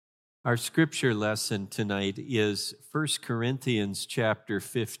Our scripture lesson tonight is 1 Corinthians chapter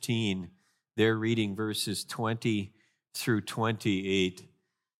 15. They're reading verses 20 through 28.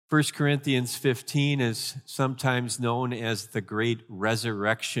 1 Corinthians 15 is sometimes known as the great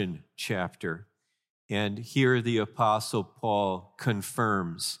resurrection chapter. And here the Apostle Paul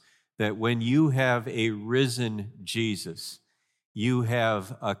confirms that when you have a risen Jesus, you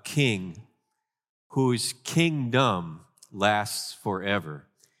have a king whose kingdom lasts forever.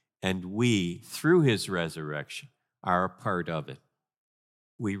 And we, through his resurrection, are a part of it.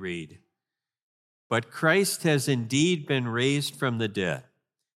 We read, "But Christ has indeed been raised from the dead,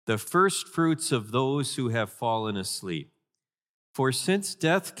 the first fruits of those who have fallen asleep. For since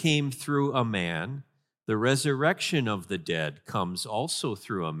death came through a man, the resurrection of the dead comes also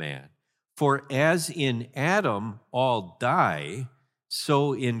through a man. For as in Adam all die,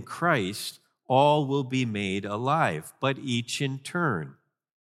 so in Christ all will be made alive, but each in turn.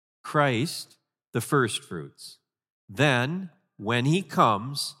 Christ, the firstfruits. Then, when he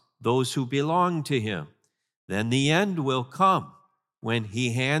comes, those who belong to him. Then the end will come, when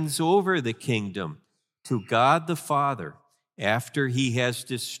he hands over the kingdom to God the Father, after he has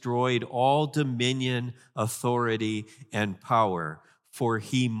destroyed all dominion, authority, and power. For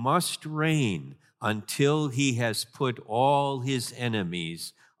he must reign until he has put all his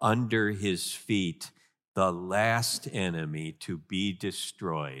enemies under his feet. The last enemy to be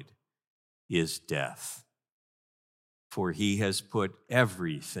destroyed is death. For he has put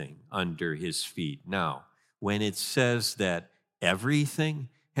everything under his feet." Now, when it says that everything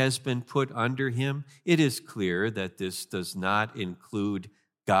has been put under him, it is clear that this does not include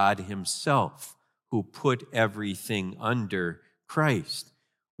God himself, who put everything under Christ.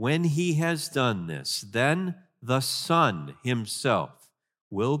 When he has done this, then the Son himself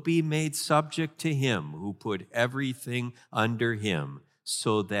will be made subject to him who put everything under him,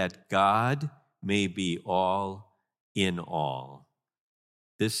 so that God may be all in all.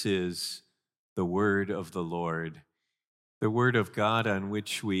 This is the word of the Lord. The word of God on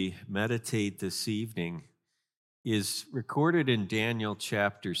which we meditate this evening is recorded in Daniel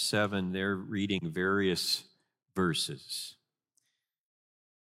chapter 7. They're reading various verses.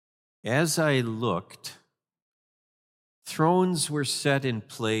 "As I looked, thrones were set in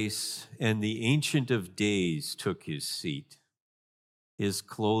place, and the Ancient of Days took his seat. His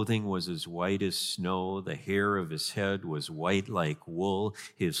clothing was as white as snow. The hair of his head was white like wool.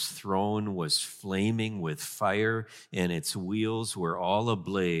 His throne was flaming with fire, and its wheels were all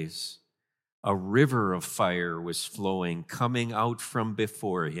ablaze. A river of fire was flowing, coming out from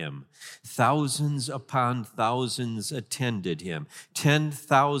before him. Thousands upon thousands attended him.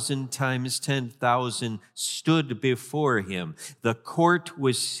 10,000 times 10,000 stood before him. The court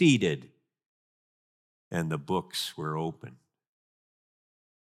was seated, and the books were open.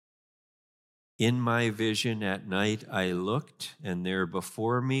 In my vision at night I looked, and there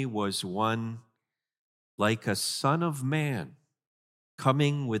before me was one like a son of man,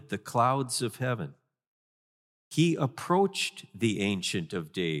 coming with the clouds of heaven. He approached the Ancient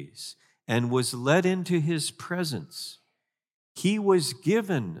of Days and was led into his presence. He was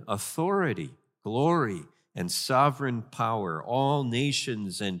given authority, glory, and sovereign power. All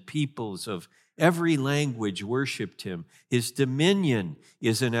nations and peoples of every language worshiped him. His dominion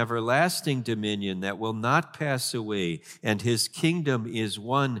is an everlasting dominion that will not pass away, and his kingdom is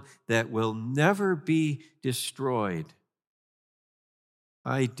one that will never be destroyed.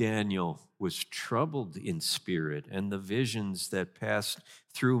 I, Daniel, was troubled in spirit, and the visions that passed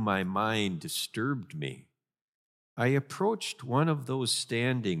through my mind disturbed me. I approached one of those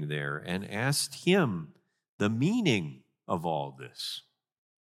standing there and asked him the meaning of all this.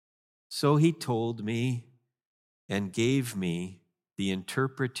 So he told me and gave me the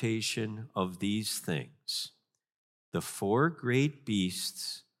interpretation of these things. The 4 great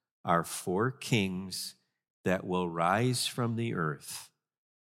beasts are 4 kings that will rise from the earth.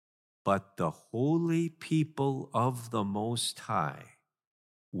 But the holy people of the Most High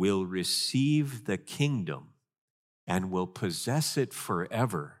will receive the kingdom and will possess it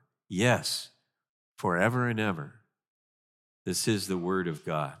forever. Yes, forever and ever. This is the word of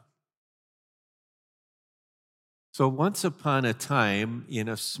God. So once upon a time, in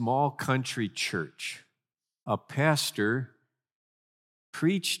a small country church, a pastor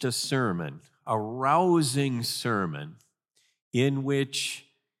preached a sermon, a rousing sermon, in which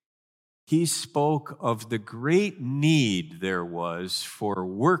he spoke of the great need there was for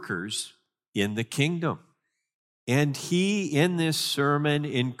workers in the kingdom. And he, in this sermon,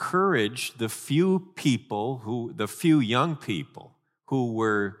 encouraged the few young people who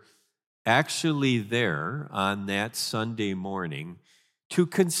were actually there on that Sunday morning to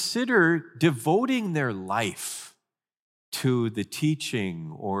consider devoting their life to the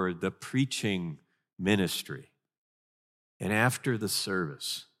teaching or the preaching ministry. And after the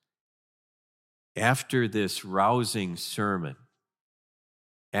service, after this rousing sermon,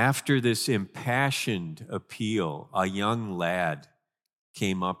 after this impassioned appeal, a young lad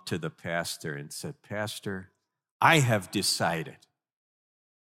came up to the pastor and said, "Pastor, I have decided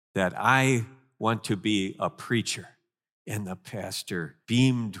that I want to be a preacher." And the pastor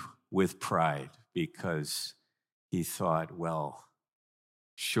beamed with pride because he thought, well,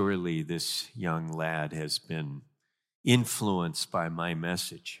 surely this young lad has been influenced by my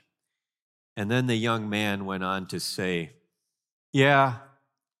message. And then the young man went on to say, "Yeah,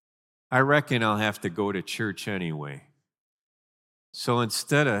 I reckon I'll have to go to church anyway. So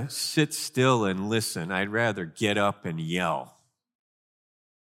instead of sit still and listen, I'd rather get up and yell."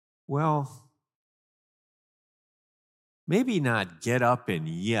 Well, maybe not get up and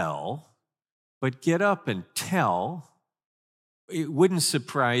yell, but get up and tell. It wouldn't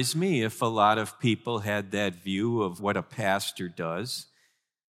surprise me if a lot of people had that view of what a pastor does.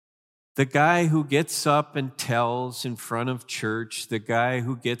 The guy who gets up and tells in front of church, the guy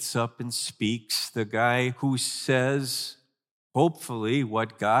who gets up and speaks, the guy who says, hopefully,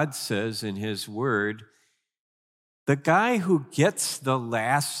 what God says in His Word, the guy who gets the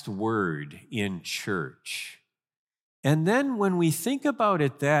last word in church. And then when we think about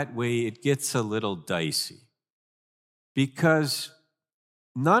it that way, it gets a little dicey because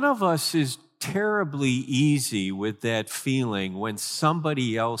none of us is terribly easy with that feeling when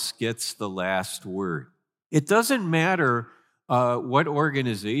somebody else gets the last word. It doesn't matter what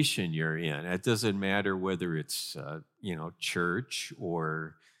organization you're in. It doesn't matter whether it's church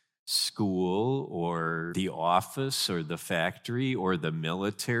or school or the office or the factory or the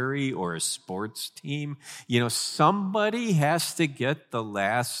military or a sports team. Somebody has to get the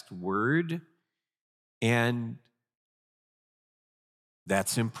last word, and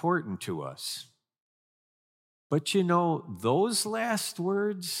that's important to us. But those last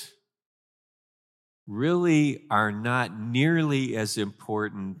words really are not nearly as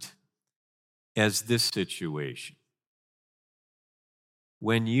important as this situation.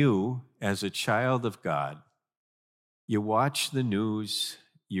 When you, as a child of God, you watch the news,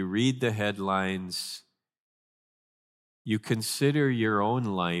 you read the headlines, you consider your own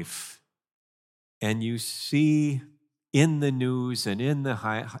life, and you see in the news and in the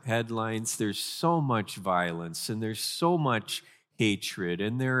headlines, there's so much violence and there's so much hatred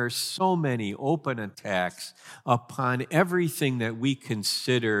and there are so many open attacks upon everything that we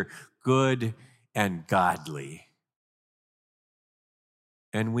consider good and godly.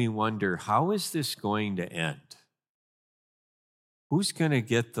 And we wonder, how is this going to end? Who's going to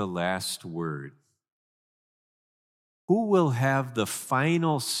get the last word? Who will have the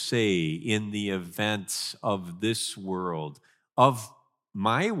final say in the events of this world, of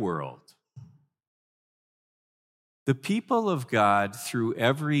my world? The people of God through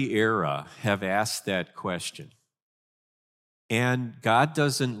every era have asked that question. And God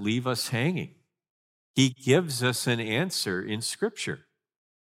doesn't leave us hanging. He gives us an answer in Scripture.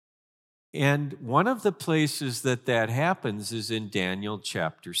 And one of the places that happens is in Daniel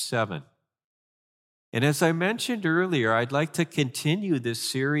chapter 7. And as I mentioned earlier, I'd like to continue this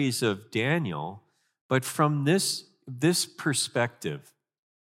series of Daniel, but from this perspective.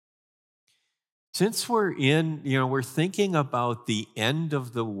 Since we're thinking about the end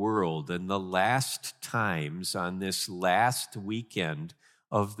of the world and the last times on this last weekend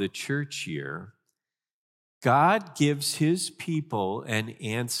of the church year, God gives His people an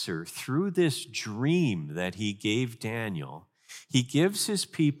answer through this dream that He gave Daniel. He gives His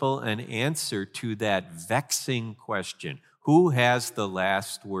people an answer to that vexing question, who has the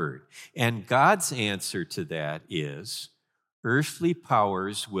last word? And God's answer to that is, earthly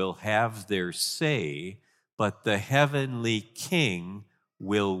powers will have their say, but the heavenly King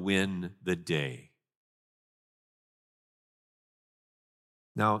will win the day.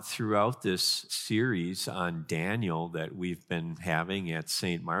 Now, throughout this series on Daniel that we've been having at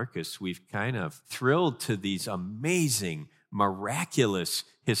St. Marcus, we've kind of thrilled to these amazing, miraculous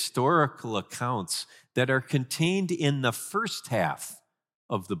historical accounts that are contained in the first half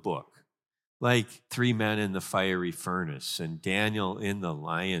of the book, like 3 men in the fiery furnace and Daniel in the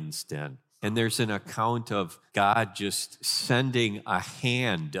lion's den. And there's an account of God just sending a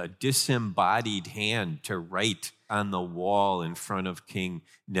hand, a disembodied hand, to write on the wall in front of King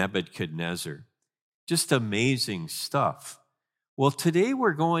Nebuchadnezzar. Just amazing stuff. Well, today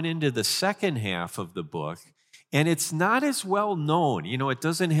we're going into the second half of the book, and it's not as well known. It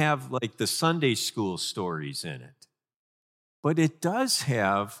doesn't have like the Sunday school stories in it. but it does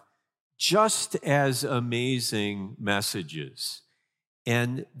have just as amazing messages.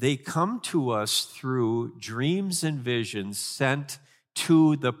 And they come to us through dreams and visions sent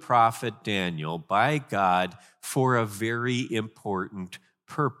to the prophet Daniel by God for a very important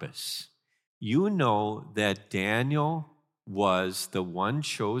purpose. You know that Daniel was the one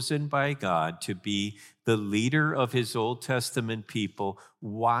chosen by God to be the leader of his Old Testament people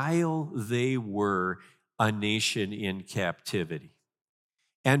while they were a nation in captivity.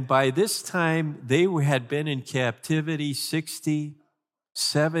 And by this time, they had been in captivity 60,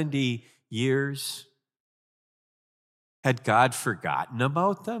 70 years. Had God forgotten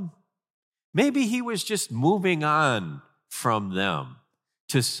about them? Maybe he was just moving on from them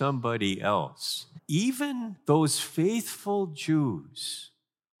to somebody else. Even those faithful Jews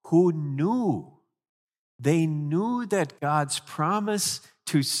who knew that God's promise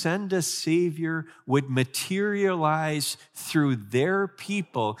to send a Savior would materialize through their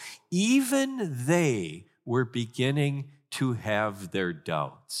people, even they were beginning to have their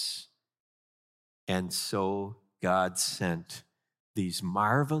doubts. And so God sent these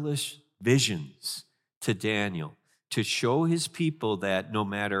marvelous visions to Daniel to show his people that no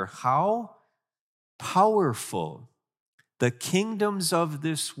matter how powerful the kingdoms of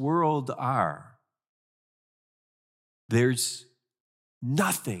this world are, there's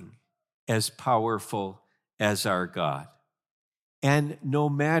nothing as powerful as our God. And no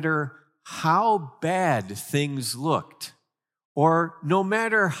matter how bad things looked, or no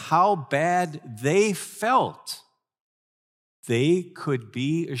matter how bad they felt, they could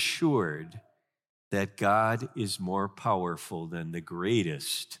be assured that God is more powerful than the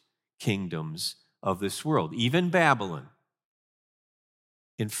greatest kingdoms of this world, even Babylon.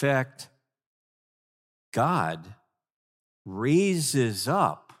 In fact, God raises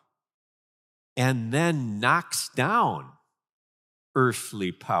up and then knocks down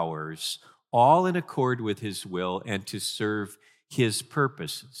earthly powers, all in accord with his will and to serve his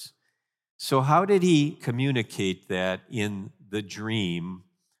purposes. So how did he communicate that in the dream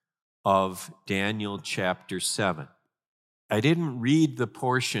of Daniel chapter 7? I didn't read the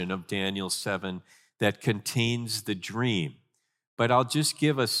portion of Daniel 7 that contains the dream, but I'll just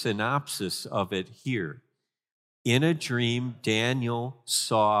give a synopsis of it here. In a dream, Daniel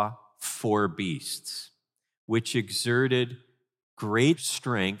saw 4 beasts, which exerted great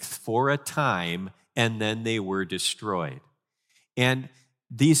strength for a time, and then they were destroyed. And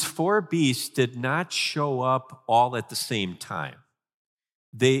these 4 beasts did not show up all at the same time.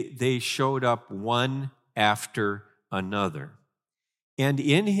 They showed up one after another. And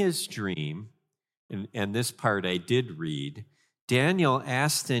in his dream, and this part I did read, Daniel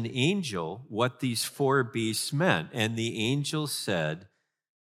asked an angel what these 4 beasts meant, and the angel said,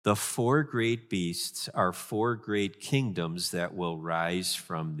 "The 4 great beasts are 4 great kingdoms that will rise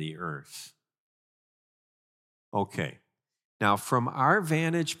from the earth." Okay, now from our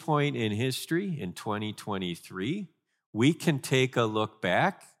vantage point in history in 2023, we can take a look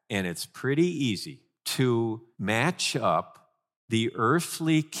back, and it's pretty easy to match up the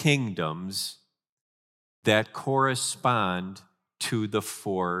earthly kingdoms that correspond to the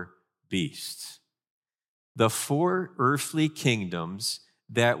 4 beasts. The 4 earthly kingdoms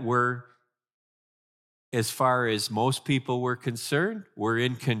that were, as far as most people were concerned, were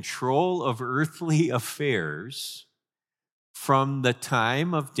in control of earthly affairs from the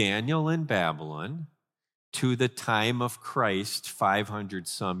time of Daniel in Babylon to the time of Christ 500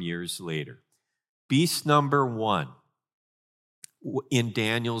 some years later. Beast number 1 in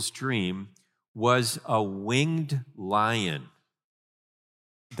Daniel's dream was a winged lion.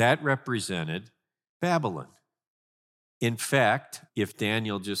 That represented Babylon. In fact, if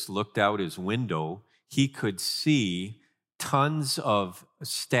Daniel just looked out his window, he could see tons of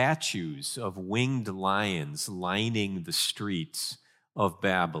statues of winged lions lining the streets of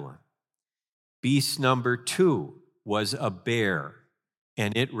Babylon. Beast number 2 was a bear,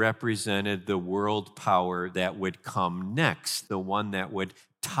 and it represented the world power that would come next, the one that would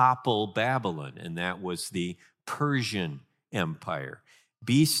topple Babylon, and that was the Persian Empire.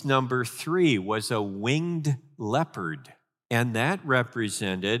 Beast number 3 was a winged leopard, and that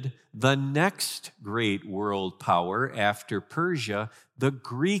represented the next great world power after Persia, the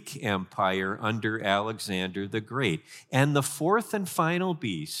Greek Empire under Alexander the Great. And the 4th and final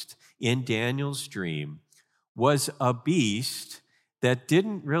beast in Daniel's dream was a beast that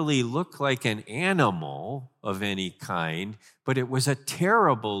didn't really look like an animal of any kind, but it was a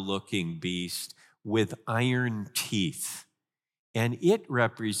terrible-looking beast with iron teeth. And it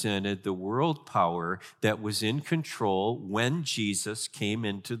represented the world power that was in control when Jesus came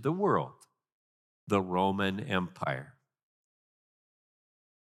into the world, the Roman Empire.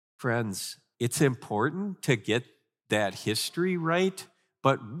 Friends, it's important to get that history right,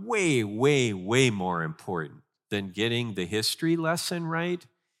 but way, way, way more important than getting the history lesson right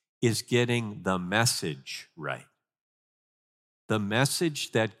is getting the message right. The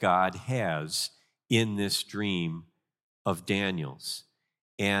message that God has in this dream of Daniel's.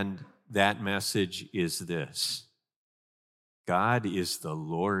 And that message is this: God is the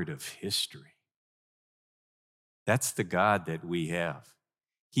Lord of history. That's the God that we have.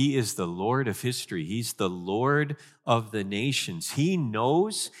 He is the Lord of history. He's the Lord of the nations. He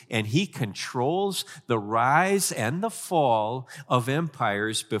knows and he controls the rise and the fall of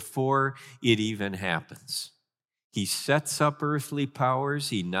empires before it even happens. He sets up earthly powers.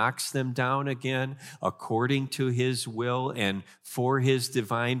 He knocks them down again according to his will and for his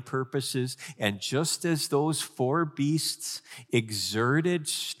divine purposes. And just as those four beasts exerted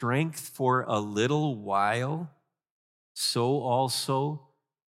strength for a little while, so also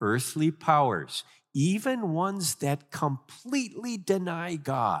earthly powers, even ones that completely deny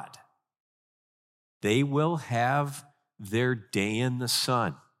God, they will have their day in the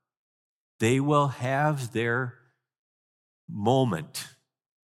sun. They will have their moment.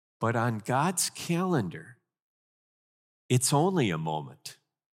 But on God's calendar, it's only a moment.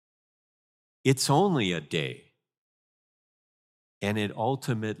 It's only a day. And it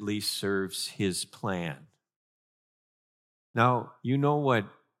ultimately serves his plan. Now, you know what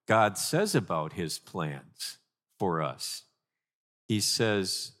God says about his plans for us. He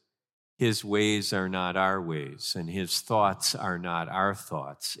says his ways are not our ways, and his thoughts are not our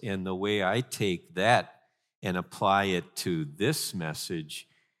thoughts. And the way I take that and apply it to this message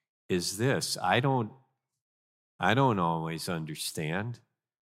is this: I don't always understand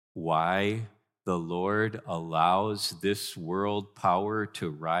why the Lord allows this world power to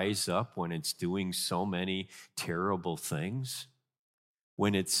rise up when it's doing so many terrible things,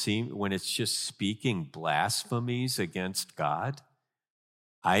 when it's just speaking blasphemies against God.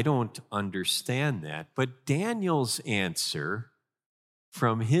 I don't understand that. But Daniel's answer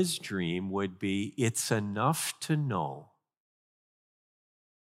from his dream would be, it's enough to know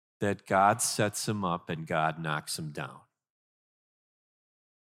that God sets him up and God knocks him down.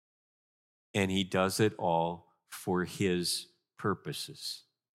 And he does it all for his purposes.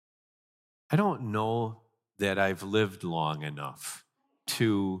 I don't know that I've lived long enough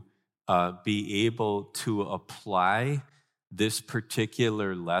to be able to apply this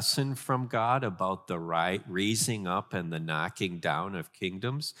particular lesson from God about the raising up and the knocking down of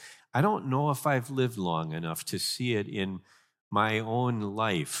kingdoms. I don't know if I've lived long enough to see it in my own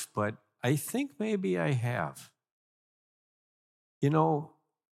life, but I think maybe I have. You know,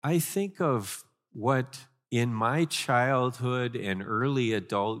 I think of what in my childhood and early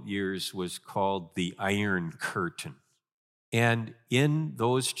adult years was called the Iron Curtain. And in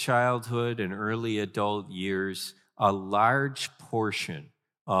those childhood and early adult years, a large portion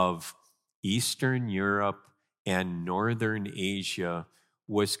of Eastern Europe and Northern Asia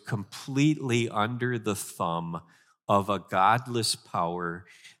was completely under the thumb of a godless power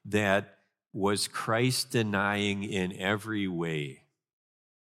that was Christ-denying in every way.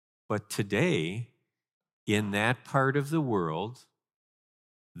 But today, in that part of the world,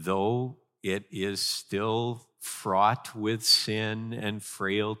 though it is still fraught with sin and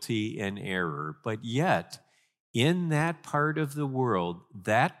frailty and error, but yet, in that part of the world,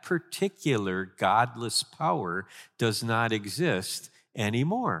 that particular godless power does not exist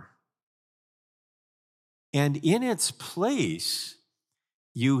anymore. And in its place,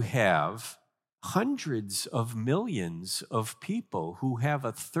 you have hundreds of millions of people who have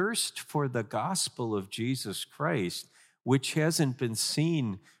a thirst for the gospel of Jesus Christ, which hasn't been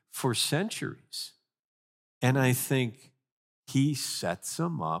seen for centuries. And I think he sets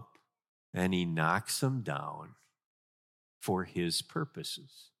them up and he knocks them down for his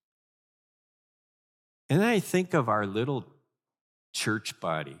purposes. And I think of our little church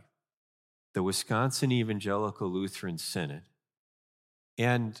body, the Wisconsin Evangelical Lutheran Synod.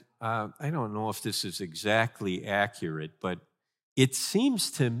 And I don't know if this is exactly accurate, but it seems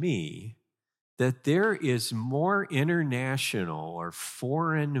to me that there is more international or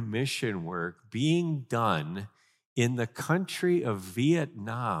foreign mission work being done in the country of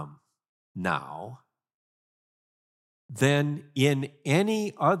Vietnam now than in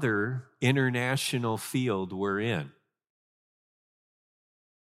any other international field we're in.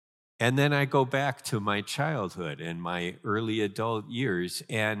 And then I go back to my childhood and my early adult years,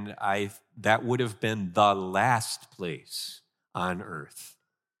 and that would have been the last place on earth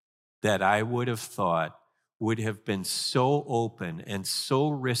that I would have thought would have been so open and so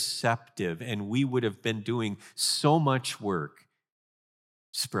receptive, and we would have been doing so much work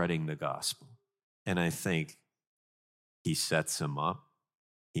spreading the gospel. And I think he sets them up,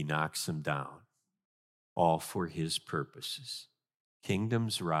 he knocks them down, all for his purposes.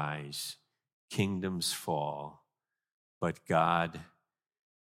 Kingdoms rise, kingdoms fall, but God's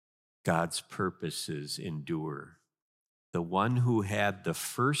purposes endure. The one who had the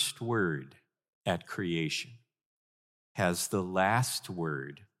first word at creation has the last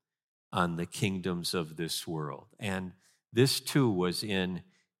word on the kingdoms of this world. And this too was in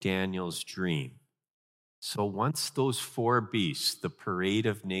Daniel's dream. So once those four beasts, the parade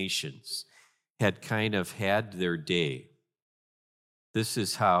of nations, had kind of had their day, this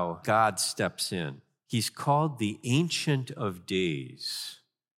is how God steps in. He's called the Ancient of Days.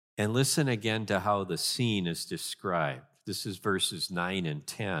 And listen again to how the scene is described. This is verses 9 and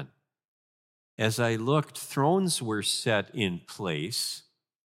 10. As I looked, thrones were set in place.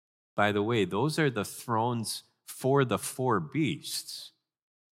 By the way, those are the thrones for the four beasts.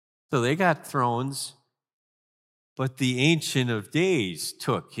 So they got thrones, but the Ancient of Days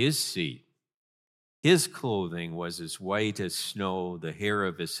took his seat. His clothing was as white as snow. The hair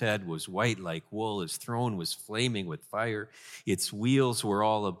of his head was white like wool. His throne was flaming with fire. Its wheels were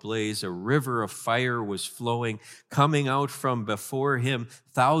all ablaze. A river of fire was flowing, coming out from before him.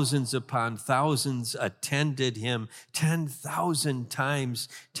 Thousands upon thousands attended him. 10,000 times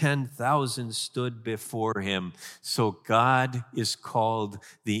 10,000 stood before him. So God is called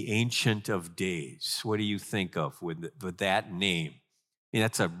the Ancient of Days. What do you think of with that name? I mean,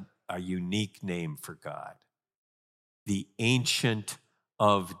 that's a unique name for God, the Ancient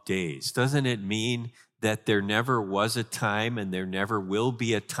of Days. Doesn't it mean that there never was a time and there never will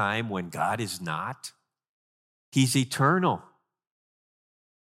be a time when God is not? He's eternal.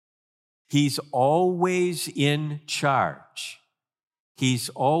 He's always in charge. He's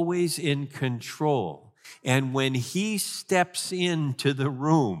always in control. And when he steps into the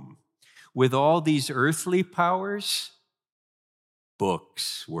room with all these earthly powers,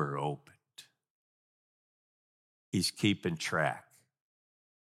 books were opened. He's keeping track.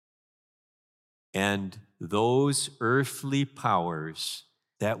 And those earthly powers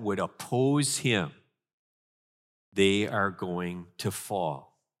that would oppose him, they are going to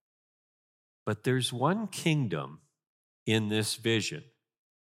fall. But there's one kingdom in this vision,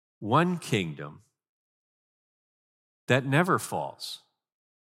 one kingdom that never falls.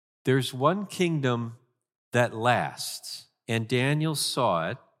 There's one kingdom that lasts. And Daniel saw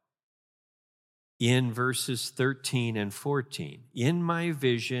it in verses 13 and 14. In my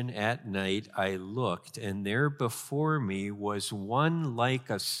vision at night I looked, and there before me was one like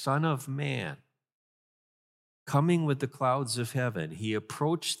a son of man, coming with the clouds of heaven. He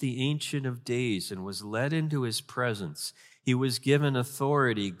approached the Ancient of Days and was led into his presence. He was given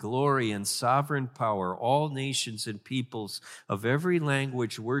authority, glory, and sovereign power. All nations and peoples of every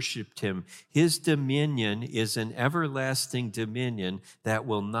language worshiped him. His dominion is an everlasting dominion that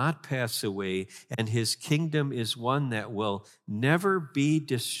will not pass away, and his kingdom is one that will never be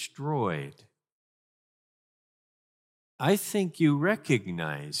destroyed. I think you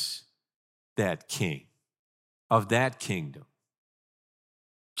recognize that king of that kingdom.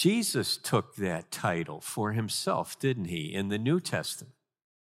 Jesus took that title for himself, didn't he, in the New Testament?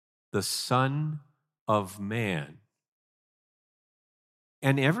 The Son of Man.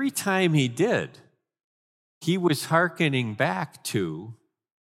 And every time he did, he was hearkening back to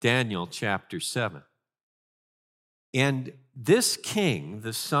Daniel chapter 7. And this king,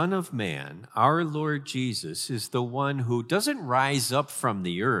 the Son of Man, our Lord Jesus, is the one who doesn't rise up from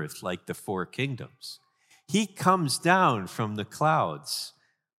the earth like the four kingdoms. He comes down from the clouds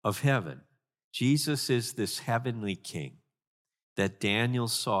of heaven. Jesus is this heavenly king that Daniel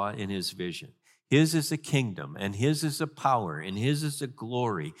saw in his vision. His is a kingdom, and his is a power, and his is a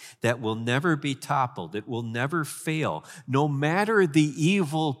glory that will never be toppled. It will never fail. No matter the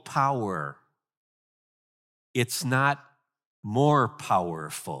evil power, it's not more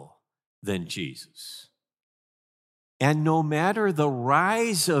powerful than Jesus. And no matter the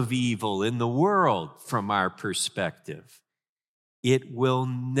rise of evil in the world from our perspective, it will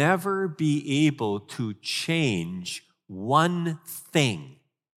never be able to change one thing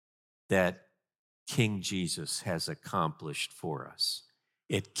that King Jesus has accomplished for us.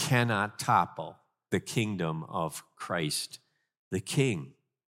 It cannot topple the kingdom of Christ the King.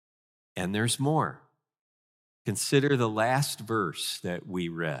 And there's more. Consider the last verse that we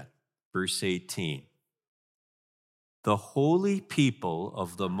read, verse 18. The holy people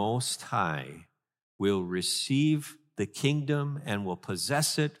of the Most High will receive the kingdom and will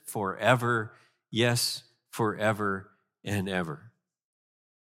possess it forever, yes, forever and ever.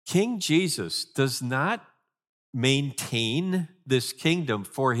 King Jesus does not maintain this kingdom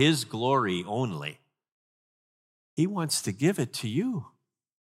for his glory only. He wants to give it to you.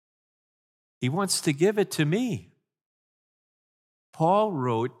 He wants to give it to me. Paul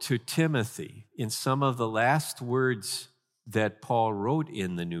wrote to Timothy in some of the last words that Paul wrote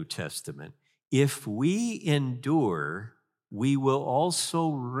in the New Testament, if we endure, we will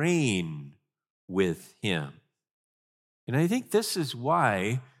also reign with him. And I think this is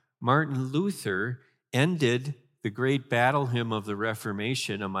why Martin Luther ended the great battle hymn of the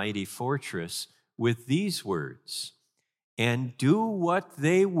Reformation, A Mighty Fortress, with these words, and do what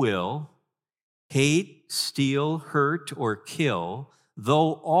they will, hate, steal, hurt, or kill,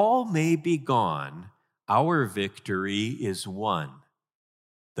 though all may be gone, our victory is won.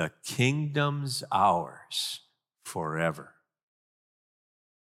 The kingdom's ours forever.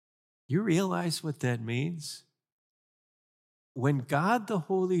 You realize what that means? When God the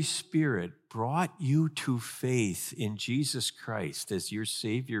Holy Spirit brought you to faith in Jesus Christ as your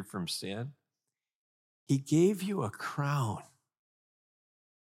Savior from sin, he gave you a crown.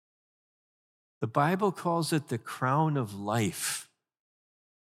 The Bible calls it the crown of life.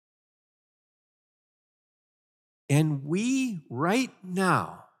 And we, right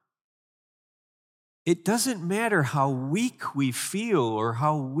now, it doesn't matter how weak we feel or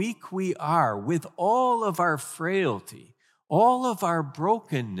how weak we are, with all of our frailty, all of our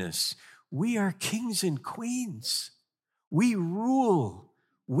brokenness, we are kings and queens. We rule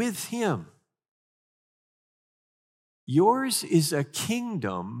with him. Yours is a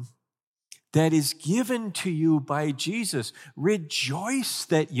kingdom that is given to you by Jesus. Rejoice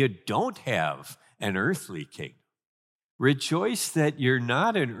that you don't have an earthly king. Rejoice that you're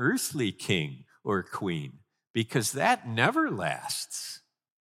not an earthly king or queen, because that never lasts.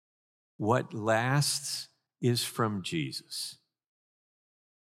 What lasts is from Jesus.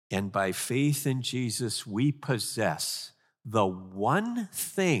 And by faith in Jesus, we possess the one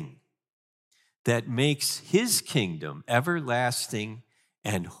thing that makes his kingdom everlasting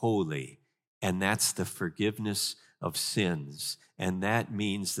and holy, and that's the forgiveness of sins. And that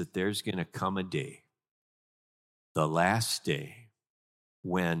means that there's going to come a day, the last day,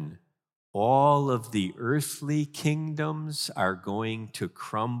 when all of the earthly kingdoms are going to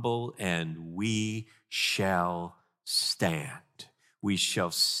crumble and we shall stand. We shall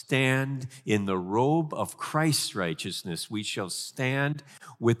stand in the robe of Christ's righteousness. We shall stand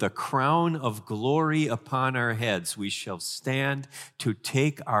with a crown of glory upon our heads. We shall stand to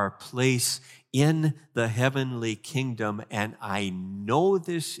take our place in the heavenly kingdom. And I know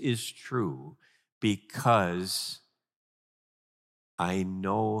this is true because I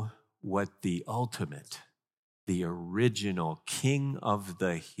know what the ultimate, the original king of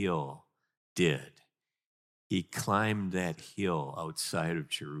the hill did. He climbed that hill outside of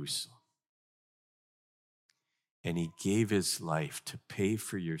Jerusalem. And he gave his life to pay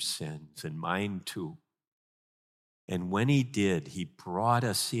for your sins and mine too. And when he did, he brought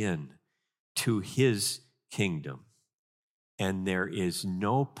us in to his kingdom. And there is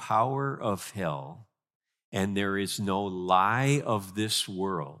no power of hell and there is no lie of this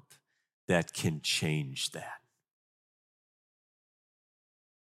world that can change that.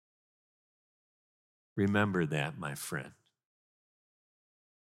 Remember that, my friend.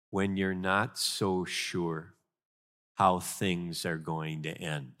 When you're not so sure how things are going to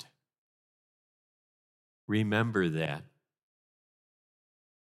end, remember that.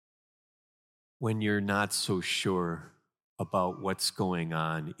 When you're not so sure about what's going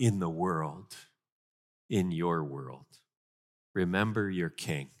on in the world, in your world, remember your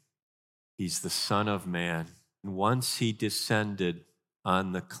King. He's the Son of Man. And once he descended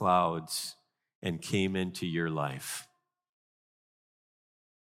on the clouds and came into your life,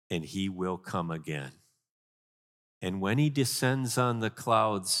 and he will come again. And when he descends on the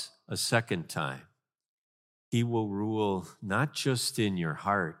clouds a second time, he will rule not just in your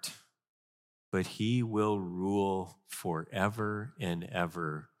heart, but he will rule forever and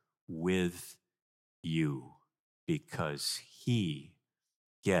ever with you, because he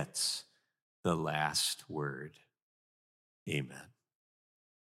gets the last word. Amen.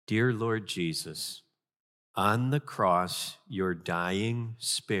 Dear Lord Jesus, on the cross, your dying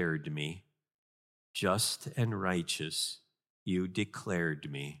spared me. Just and righteous, you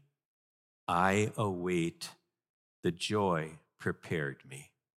declared me. I await the joy prepared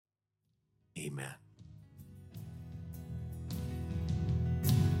me. Amen.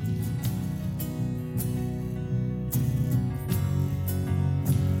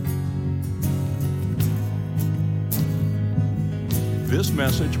 This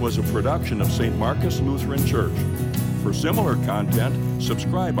message was a production of St. Marcus Lutheran Church. For similar content,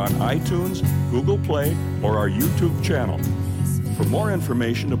 subscribe on iTunes, Google Play, or our YouTube channel. For more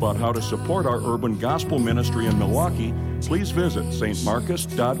information about how to support our urban gospel ministry in Milwaukee, please visit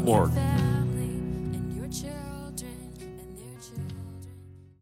stmarcus.org.